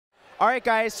All right,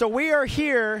 guys, so we are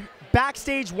here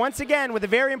backstage once again with a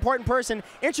very important person.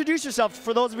 Introduce yourself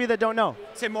for those of you that don't know.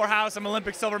 Tim Morehouse, I'm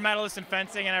Olympic silver medalist in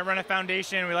fencing, and I run a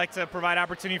foundation. We like to provide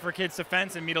opportunity for kids to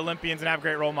fence and meet Olympians and have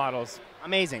great role models.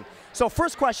 Amazing. So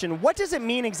first question, what does it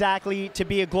mean exactly to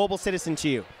be a global citizen to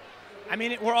you? I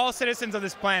mean, we're all citizens of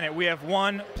this planet. We have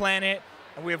one planet,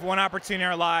 and we have one opportunity in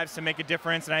our lives to make a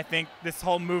difference, and I think this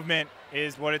whole movement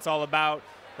is what it's all about.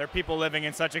 There are people living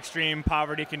in such extreme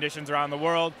poverty conditions around the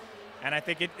world, and I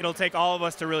think it'll take all of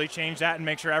us to really change that and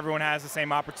make sure everyone has the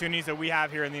same opportunities that we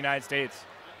have here in the United States.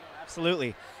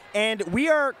 Absolutely. And we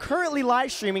are currently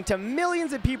live streaming to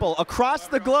millions of people across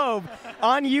the globe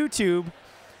on YouTube.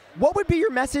 What would be your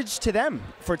message to them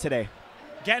for today?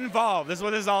 Get involved. This is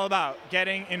what this is all about,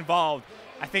 getting involved.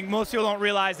 I think most people don't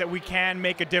realize that we can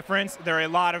make a difference. There are a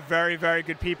lot of very, very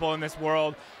good people in this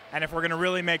world, and if we're going to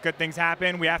really make good things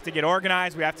happen, we have to get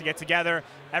organized, we have to get together.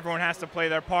 Everyone has to play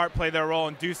their part, play their role,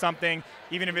 and do something,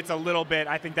 even if it's a little bit.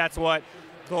 I think that's what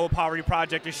Global Poverty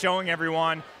Project is showing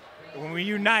everyone. When we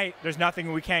unite, there's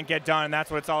nothing we can't get done, and that's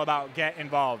what it's all about. Get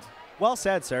involved. Well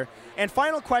said, sir. And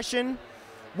final question,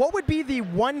 what would be the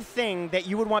one thing that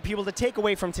you would want people to take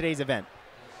away from today's event?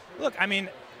 Look, I mean,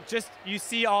 just you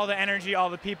see all the energy, all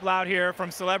the people out here,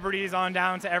 from celebrities on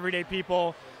down to everyday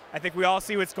people. I think we all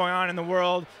see what's going on in the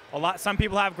world. Some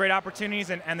people have great opportunities,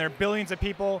 and there are billions of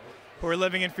people who are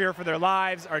living in fear for their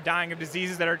lives, are dying of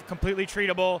diseases that are completely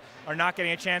treatable, are not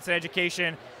getting a chance at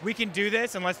education. We can do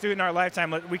this, and let's do it in our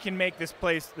lifetime. We can make this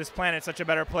planet such a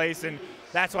better place, and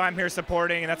that's why I'm here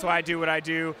supporting, and that's why I do what I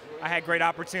do. I had great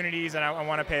opportunities, and I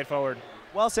want to pay it forward.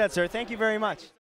 Well said, sir. Thank you very much.